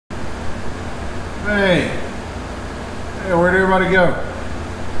Hey, where'd everybody go?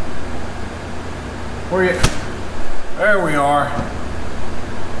 Where you? There we are.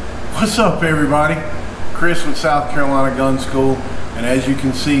 What's up, everybody? Chris with South Carolina Gun School, and as you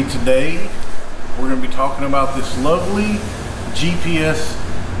can see today, we're going to be talking about this lovely G.P.S.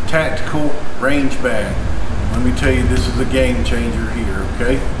 tactical range bag. Let me tell you, this is a game changer here,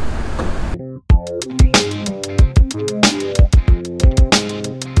 okay?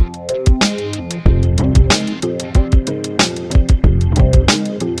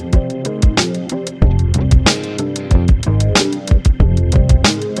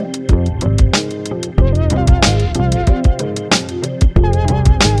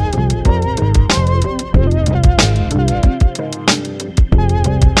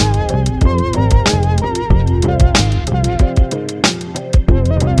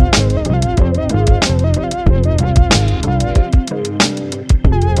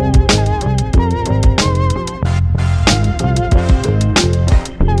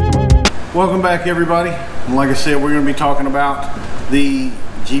 Welcome back, everybody. And like I said, we're going to be talking about the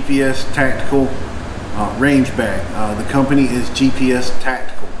G.P.S. tactical range bag. The company is G.P.S.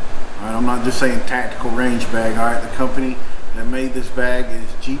 Tactical. All right, I'm not just saying tactical range bag. All right, the company that made this bag is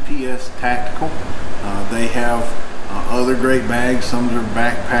G.P.S. Tactical. They have other great bags. Some are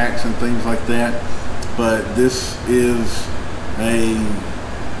backpacks and things like that. But this is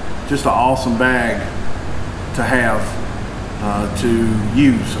just an awesome bag to have. To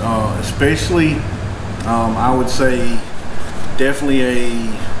use, especially I would say definitely a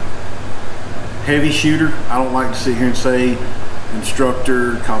heavy shooter. I don't like to sit here and say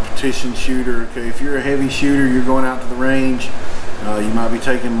instructor, competition shooter. Okay, if you're a heavy shooter, you're going out to the range, you might be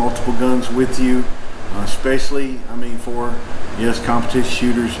taking multiple guns with you, especially, I mean, for, yes, competition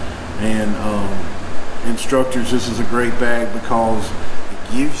shooters and instructors. This is a great bag because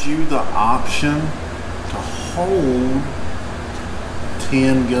it gives you the option to hold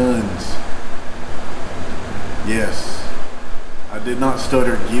 10 guns. Yes, I did not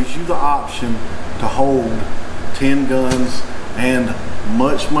stutter. It gives you the option to hold 10 guns and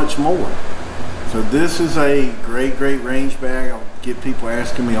much more. So this is a great range bag. I'll get people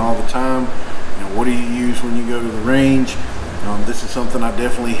asking me all the time, you know, what do you use when you go to the range? This is something I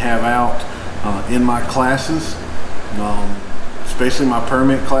definitely have out in my classes, especially my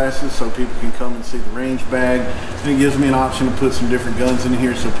permit classes, so people can come and see the range bag. And it gives me an option to put some different guns in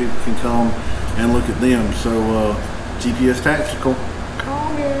here so people can come and look at them. So G.P.S. Tactical,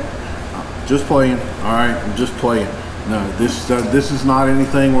 come here. Just playing, all right, I'm just playing. No, this is not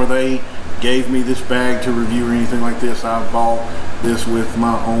anything where they gave me this bag to review or anything like this. I bought this with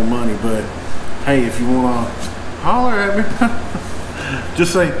my own money, but hey, if you want to holler at me,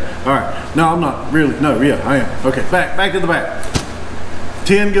 just say, all right. No, I'm not really. No, yeah, I am. Okay, back to the back.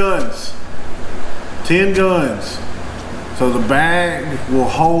 10 guns. 10 guns. So the bag will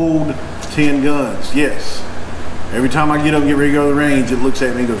hold 10 guns. Yes. Every time I get up and get ready to go to the range, it looks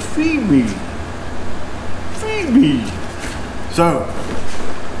at me and goes, feed me. Feed me. So,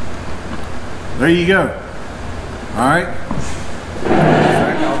 there you go. All right.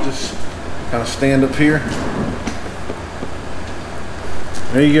 I'll just kind of stand up here.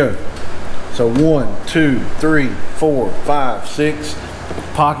 There you go. So 1, 2, 3, 4, 5, 6.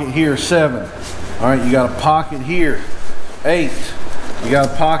 Pocket here, 7. All right, you got a pocket here, 8. You got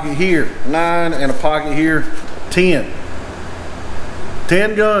a pocket here, 9, and a pocket here, 10.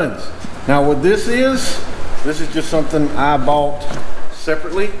 10 guns. Now what this is just something I bought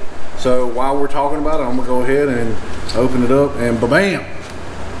separately. So while we're talking about it, I'm gonna go ahead and open it up and ba-bam.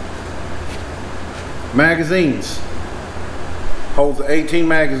 Magazines. Holds 18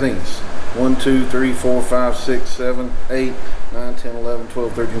 magazines. 1, 2, 3, 4, 5, 6, 7, 8, 9, 10, 11,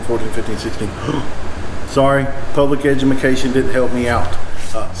 12, 13, 14, 15, 16. Sorry, public education didn't help me out.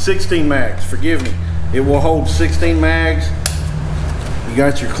 16 mags, forgive me. It will hold 16 mags. You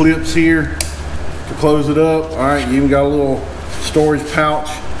got your clips here to close it up. All right, you even got a little storage pouch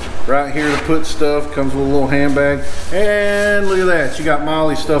right here to put stuff. Comes with a little handbag. And look at that, you got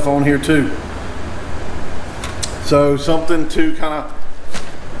Molly stuff on here too. So something to kind of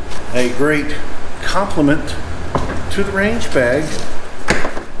a great complement to the range bag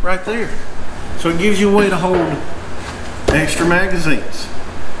right there. So it gives you a way to hold extra magazines.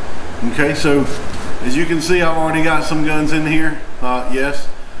 Okay, so as you can see, I've already got some guns in here. Yes,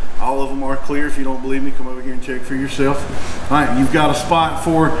 all of them are clear. If you don't believe me, come over here and check for yourself. All right, you've got a spot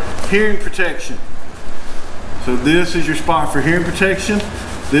for hearing protection. So this is your spot for hearing protection.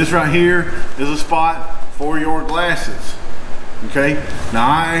 This right here is a spot for your glasses. Okay, now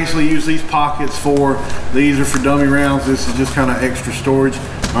I actually use these pockets for, these are for dummy rounds. This is just kind of extra storage.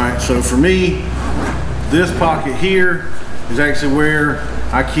 All right, so for me, This pocket here is actually where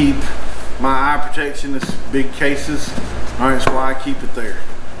I keep my eye protection, this big cases. All right, so I keep it there.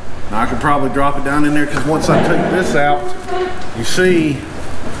 Now I could probably drop it down in there because once I take this out, you see,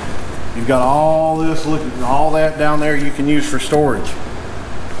 you've got all this, look at all that down there you can use for storage.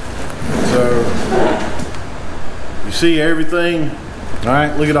 So, you see everything, all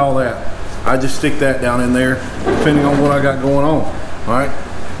right, look at all that. I just stick that down in there depending on what I got going on, all right?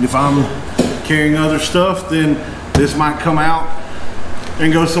 If I'm carrying other stuff, then this might come out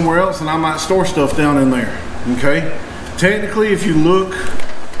and go somewhere else and I might store stuff down in there, okay? Technically, if you look,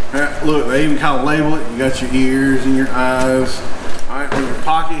 they even kind of label it. You got your ears and your eyes, all right, on your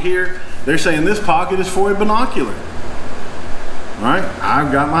pocket here. They're saying this pocket is for a binocular, all right?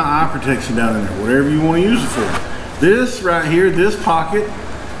 I've got my eye protection down in there, whatever you want to use it for. This right here, this pocket,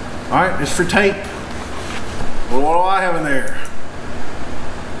 all right, is for tape. Well, what do I have in there?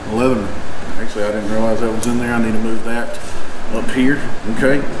 A leather. Actually, I didn't realize that was in there. I need to move that up here,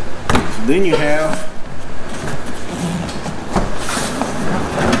 okay? So then you have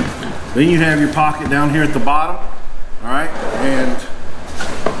your pocket down here at the bottom, all right? And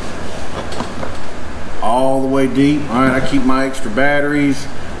all the way deep, all right? I keep my extra batteries,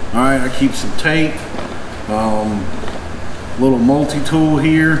 all right? I keep some tape, little multi-tool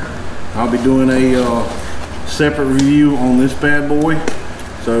here. I'll be doing a separate review on this bad boy.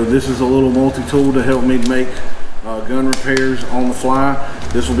 So this is a little multi-tool to help me make gun repairs on the fly.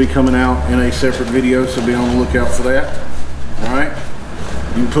 This will be coming out in a separate video, so be on the lookout for that. All right,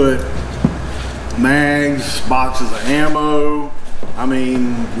 you can put mags, boxes of ammo, I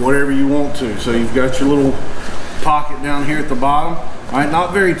mean, whatever you want to. So you've got your little pocket down here at the bottom. All right,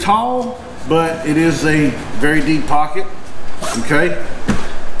 not very tall, but it is a very deep pocket, okay?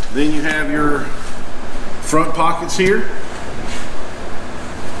 Then you have your front pockets here.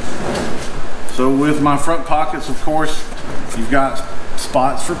 So with my front pockets, of course, you've got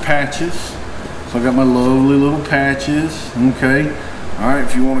spots for patches. So I've got my lovely little patches, okay? All right,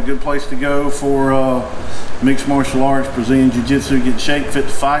 if you want a good place to go for mixed martial arts, Brazilian Jiu-Jitsu, get shape, fit to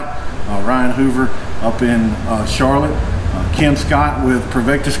fight, Ryan Hoover up in Charlotte. Ken Scott with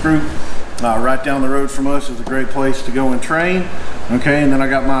Prevectus Group, right down the road from us, is a great place to go and train. Okay, and then I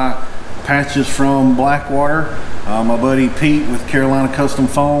got my patches from Blackwater. My buddy Pete with Carolina Custom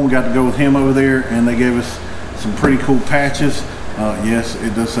Foam, got to go with him over there, and they gave us some pretty cool patches. Yes,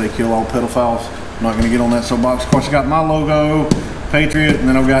 it does say kill all pedophiles. I'm not going to get on that soapbox. Of course, I got my logo, Patriot, and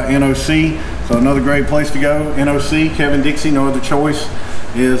then I've got NOC. So another great place to go, NOC, Kevin Dixie, No Other Choice,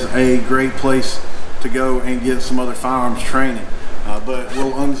 is a great place to go and get some other firearms training. But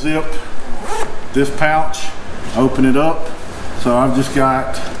we'll unzip this pouch, open it up. So I've just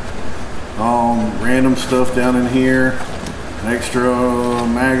got random stuff down in here, an extra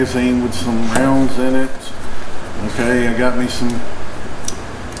magazine with some rounds in it. Okay, I got me some,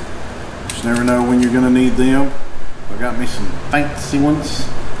 just never know when you're gonna need them. I got me some fancy ones.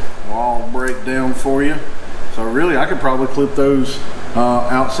 I'll break down for you. So really, I could probably clip those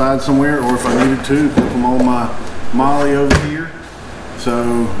outside somewhere, or if I needed to, clip them on my Molly over here.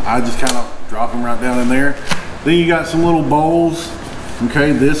 So I just kind of drop them right down in there. Then you got some little bowls.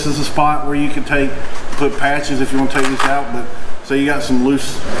 Okay, this is a spot where you can put patches if you want to take this out, but say you got some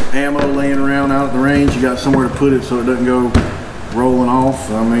loose ammo laying around out at the range, you got somewhere to put it so it doesn't go rolling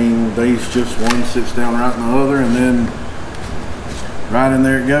off. I mean, these just one sits down right in the other, and then right in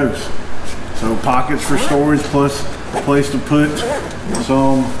there it goes. So pockets for storage plus a place to put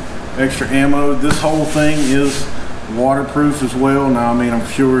some extra ammo. This whole thing is waterproof as well. Now, I mean, I'm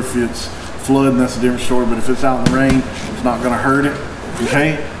sure if it's flooding, that's a different story, but if it's out in the rain, it's not gonna hurt it,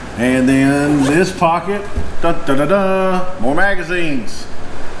 okay? And then this pocket, more magazines.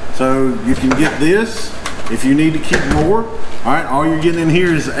 So you can get this if you need to keep more. All right, all you're getting in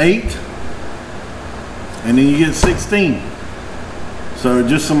here is 8, and then you get 16. So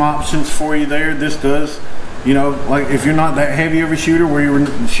just some options for you there. This does, you know, like if you're not that heavy of a shooter where you're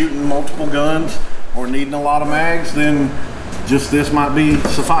shooting multiple guns or needing a lot of mags, then just this might be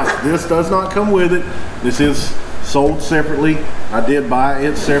suffice. This does not come with it. This is sold separately. I did buy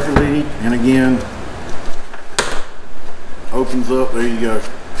it separately, and again, opens up, there you go.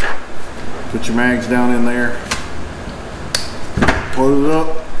 Put your mags down in there, close it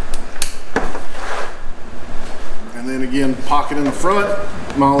up, and then again, pocket in the front,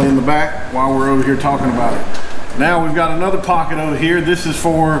 Molly in the back while we're over here talking about it. Now we've got another pocket over here. This is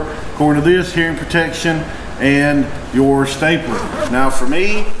for, according to this, hearing protection and your stapler. Now for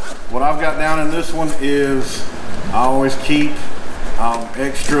me, what I've got down in this one is I always keep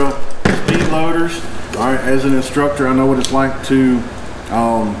extra speed loaders. All right, as an instructor, I know what it's like to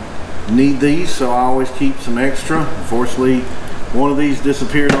need these, so I always keep some extra. Unfortunately, one of these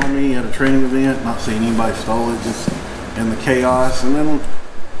disappeared on me at a training event. Not saying anybody stole it, just in the chaos. And then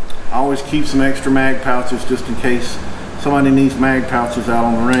I always keep some extra mag pouches just in case somebody needs mag pouches out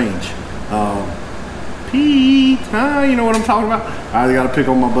on the range. Pete, you know what I'm talking about? I got to pick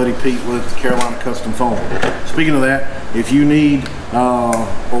on my buddy Pete with Carolina Custom Foam. Speaking of that, if you need or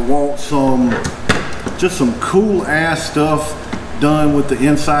want just some cool ass stuff done with the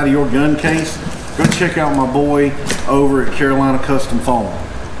inside of your gun case, go check out my boy over at Carolina Custom Foam.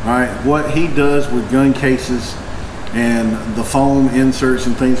 All right, what he does with gun cases and the foam inserts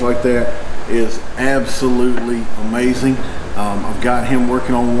and things like that is absolutely amazing. I've got him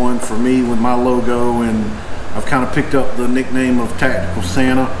working on one for me with my logo, and I've kind of picked up the nickname of Tactical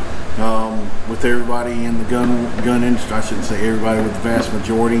Santa with everybody in the gun industry. I shouldn't say everybody, with the vast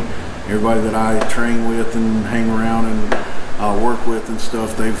majority. Everybody that I train with and hang around and work with and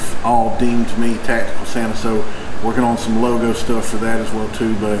stuff, they've all deemed me Tactical Santa. So working on some logo stuff for that as well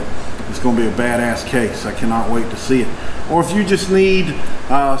too, but it's going to be a badass case. I cannot wait to see it. Or if you just need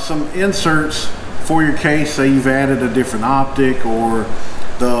some inserts for your case, say you've added a different optic or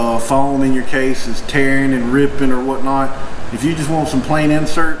the foam in your case is tearing and ripping or whatnot, if you just want some plain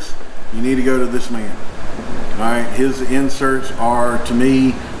inserts, you need to go to this man. All right, his inserts are, to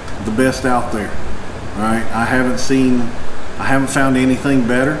me, the best out there. All right, I haven't found anything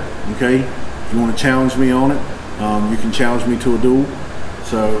better. Okay, if you want to challenge me on it, you can challenge me to a duel.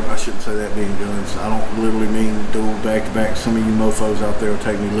 So I shouldn't say that being guns. I don't literally mean duel back to back. Some of you mofos out there will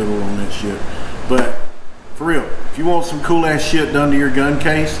take me literal on that shit. But for real, if you want some cool ass shit done to your gun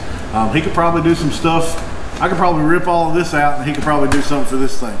case, he could probably do some stuff. I could probably rip all of this out and he could probably do something for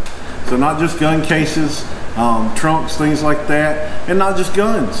this thing. So not just gun cases, trunks, things like that, and not just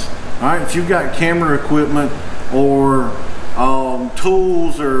guns. All right, if you've got camera equipment or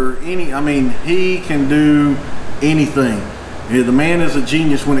tools or any, I mean, he can do anything. Yeah, the man is a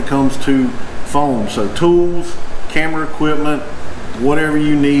genius when it comes to foam. So tools, camera equipment, whatever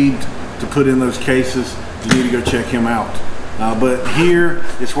you need to put in those cases, you need to go check him out. But here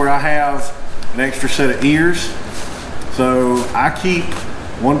is where I have an extra set of ears. So I keep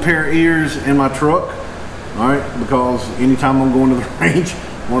one pair of ears in my truck, all right, because anytime I'm going to the range,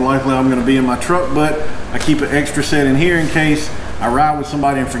 more likely I'm going to be in my truck, but I keep an extra set in here in case I ride with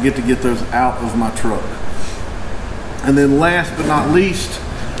somebody and forget to get those out of my truck. And then last but not least,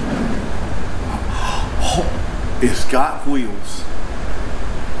 it's got wheels.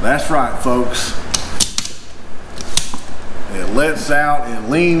 That's right, folks. It lets out, it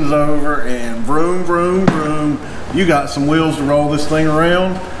leans over, and vroom, vroom, vroom. You got some wheels to roll this thing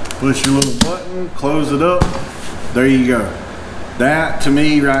around. Push your little button, close it up. There you go. That, to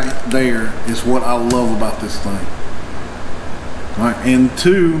me, right there, is what I love about this thing. All right, and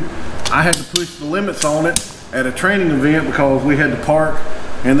two, I had to push the limits on it at a training event because we had to park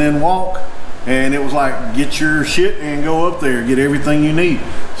and then walk, and it was like, get your shit and go up there, get everything you need.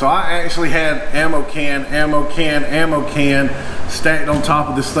 So I actually had ammo can stacked on top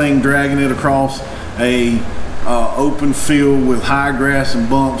of this thing, dragging it across a open field with high grass and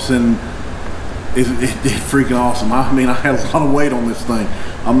bumps, and it's freaking awesome. I mean, I had a lot of weight on this thing.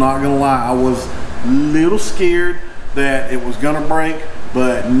 I'm not gonna lie, I was a little scared that it was gonna break,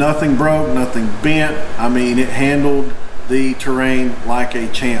 but nothing broke, nothing bent. I mean, it handled the terrain like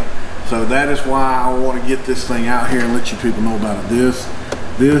a champ. So that is why I want to get this thing out here and let you people know about it.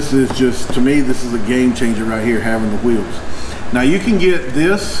 This is just, to me, this is a game changer right here, having the wheels. Now you can get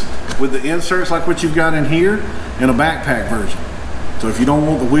this with the inserts like what you've got in here in a backpack version. So if you don't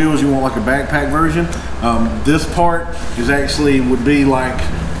want the wheels, you want like a backpack version. This part is actually would be like,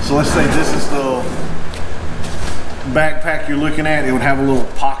 so let's say this is the backpack you're looking at. It would have a little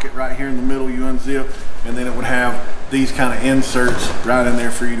pocket right here in the middle, you unzip, and then it would have these kind of inserts right in there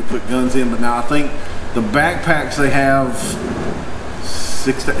for you to put guns in. But now I think the backpacks, they have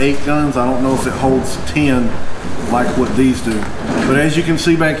 6 to 8 guns. I don't know if it holds 10 like what these do. But as you can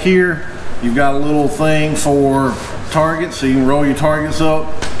see back here, you've got a little thing for targets, so you can roll your targets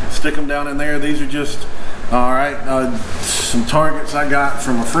up, stick them down in there. These are just, all right, some targets I got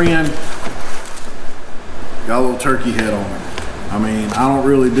from a friend. Got a little turkey head on it. I mean, I don't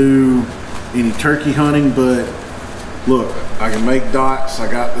really do any turkey hunting, but look, I can make dots.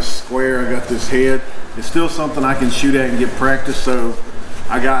 I got this square, I got this head. It's still something I can shoot at and get practice, so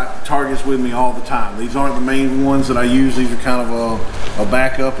I got targets with me all the time. These aren't the main ones that I use. These are kind of a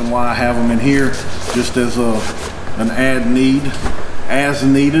backup, and why I have them in here just as an as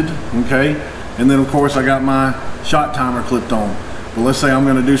needed, okay? And then of course I got my shot timer clipped on. But let's say I'm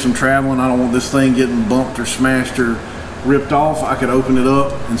gonna do some traveling, I don't want this thing getting bumped or smashed or ripped off, I could open it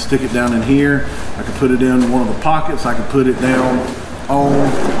up and stick it down in here. I could put it in one of the pockets. I could put it down on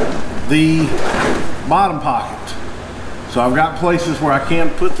the bottom pocket. So I've got places where I can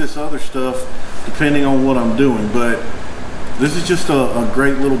put this other stuff depending on what I'm doing, but this is just a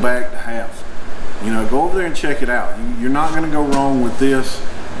great little bag to have. You know, go over there and check it out. You're not going to go wrong with this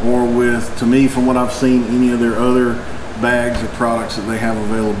or with, to me, from what I've seen, any of their other bags or products that they have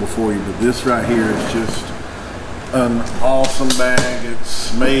available for you. But this right here is just an awesome bag.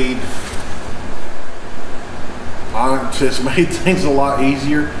 It's made things a lot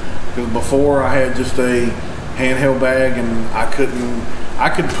easier, because before I had just a handheld bag and I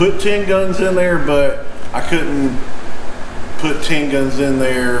could put 10 guns in there, but I couldn't put 10 guns in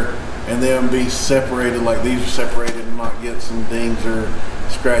there and then be separated like these are separated and not get some dings or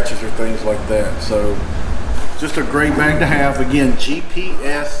scratches or things like that. So just a great bag to have. Again,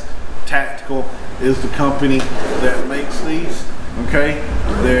 G.P.S. Tactical is the company that makes these. Okay,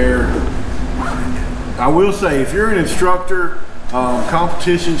 I will say, if you're an instructor,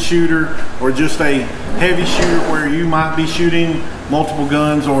 competition shooter, or just a heavy shooter where you might be shooting multiple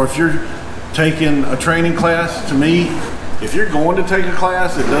guns, or if you're taking a training class, to me, if you're going to take a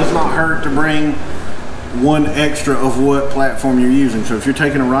class, it does not hurt to bring one extra of what platform you're using. So if you're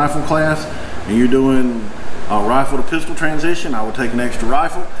taking a rifle class and you're doing a rifle to pistol transition, I would take an extra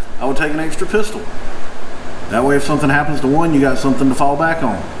rifle, I would take an extra pistol. That way if something happens to one, you got something to fall back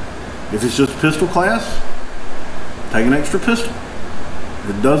on. If it's just a pistol class, take an extra pistol.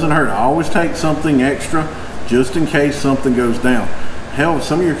 It doesn't hurt. I always take something extra just in case something goes down. Hell,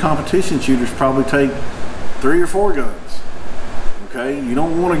 some of your competition shooters probably take 3 or 4 guns. Okay, you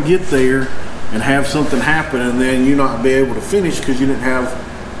don't want to get there and have something happen and then you not be able to finish because you didn't have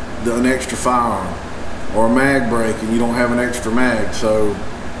an extra firearm, or a mag break and you don't have an extra mag. So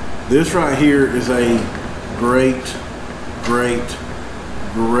this right here is a great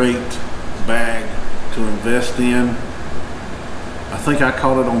bag to invest in. I think I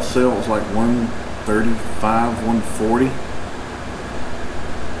caught it on sale. It was like $135, $140,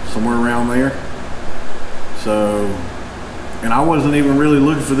 somewhere around there. So, and I wasn't even really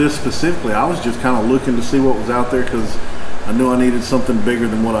looking for this specifically. I was just kind of looking to see what was out there because I knew I needed something bigger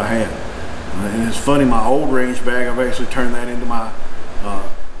than what I had. And it's funny, my old range bag, I've actually turned that into my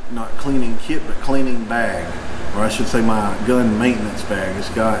not cleaning kit, but cleaning bag, or I should say my gun maintenance bag. It's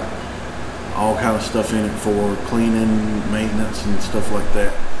got all kind of stuff in it for cleaning, maintenance, and stuff like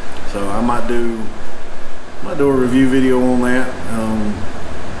that. So I might do a review video on that,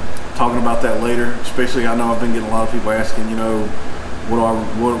 talking about that later. Especially, I know I've been getting a lot of people asking, you know,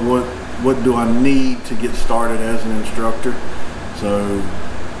 what do I need to get started as an instructor? So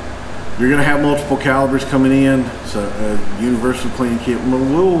you're going to have multiple calibers coming in, so universal cleaning kit. I'm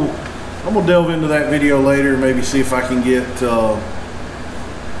gonna delve into that video later, maybe see if I can get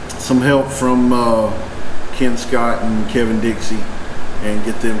some help from Ken Scott and Kevin Dixie and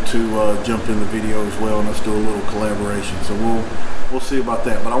get them to jump in the video as well, and let's do a little collaboration. So we'll see about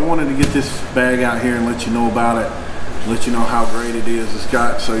that. But I wanted to get this bag out here and let you know about it, let you know how great it is. It's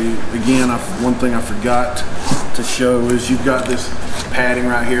got, so again, one thing I forgot to show is you've got this padding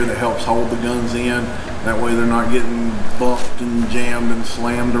right here that helps hold the guns in. That way they're not getting bumped and jammed and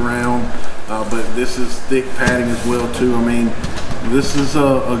slammed around. But this is thick padding as well too. I mean, this is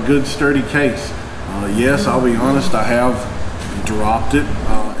a good sturdy case. Yes, I'll be honest, I have dropped it.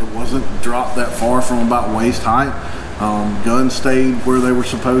 It wasn't dropped that far from about waist height. Guns stayed where they were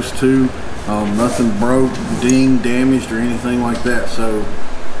supposed to. Nothing broke, dinged, damaged, or anything like that. So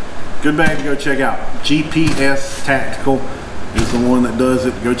good bag to go check out. G.P.S. Tactical is the one that does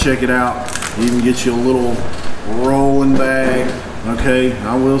it. Go check it out. It even gets you a little rolling bag. Okay,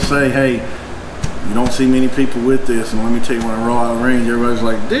 I will say, hey, you don't see many people with this, and let me tell you, when I roll out of range, everybody's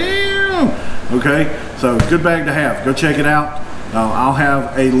like, damn. Okay, so good bag to have. Go check it out. I'll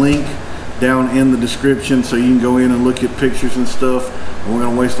have a link down in the description so you can go in and look at pictures and stuff. And we're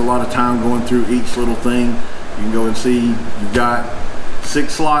gonna waste a lot of time going through each little thing. You can go and see you've got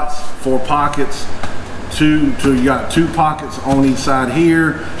 6 slots, 4 pockets, you got 2 pockets on each side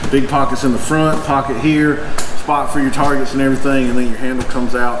here, big pockets in the front, pocket here, spot for your targets and everything, and then your handle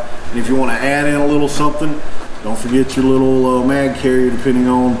comes out. And if you want to add in a little something, don't forget your little mag carrier, depending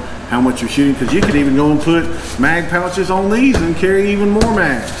on how much you're shooting, because you could even go and put mag pouches on these and carry even more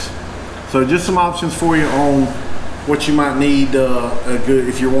mags. So just some options for you on what you might need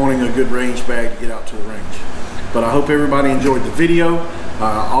if you're wanting a good range bag to get out to the range. But I hope everybody enjoyed the video.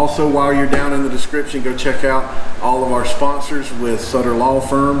 Also, while you're down in the description, go check out all of our sponsors with Sutter Law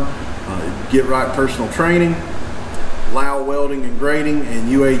Firm, Get Right Personal Training, Lau Welding and Grading, and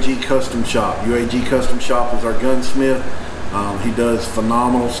UAG Custom Shop. UAG Custom Shop is our gunsmith. He does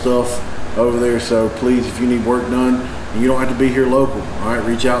phenomenal stuff over there, so please, if you need work done, and you don't have to be here local, all right,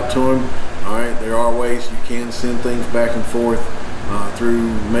 reach out to him. All right, there are ways you can send things back and forth through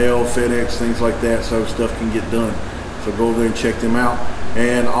mail, FedEx, things like that, so stuff can get done. So go over there and check them out.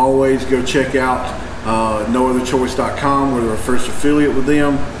 And always go check out nootherchoice.com. We're our first affiliate with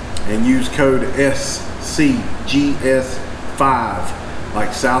them, and use code SCGS5,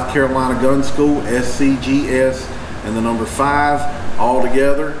 like South Carolina Gun School, SCGS, and the number 5 all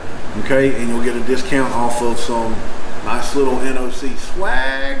together, okay? And you'll get a discount off of some nice little NOC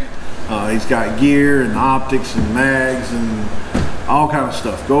swag. He's got gear and optics and mags and all kind of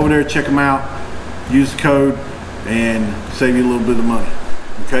stuff. Go over there, check them out, use the code, and save you a little bit of money,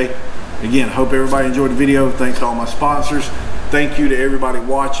 okay? Again, hope everybody enjoyed the video. Thanks to all my sponsors. Thank you to everybody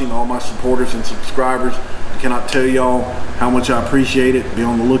watching, all my supporters and subscribers. I cannot tell y'all how much I appreciate it. Be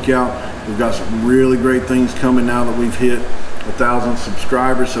on the lookout. We've got some really great things coming now that we've hit 1,000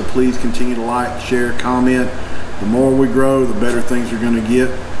 subscribers, so please continue to like, share, comment. The more we grow, the better things are going to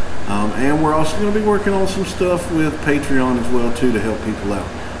get. And we're also going to be working on some stuff with Patreon as well too, to help people out.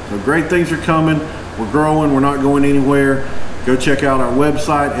 So great things are coming. We're growing. We're not going anywhere. Go check out our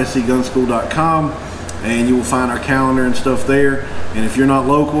website, scgunschool.com, and you will find our calendar and stuff there. And if you're not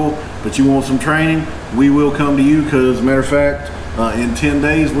local but you want some training, we will come to you, because matter of fact, in 10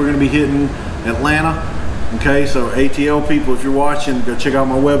 days we're going to be hitting Atlanta. Okay, so ATL people, if you're watching, go check out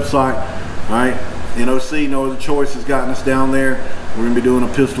my website. All right, NOC, No Other Choice, has gotten us down there. We're going to be doing a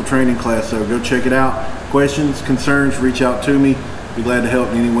pistol training class, so go check it out. Questions, concerns, reach out to me. Be glad to help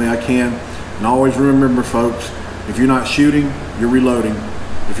in any way I can. And always remember, folks, if you're not shooting, you're reloading.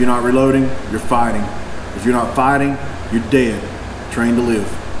 If you're not reloading, you're fighting. If you're not fighting, you're dead. Train to live.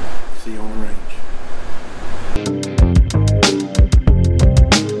 See you on the range.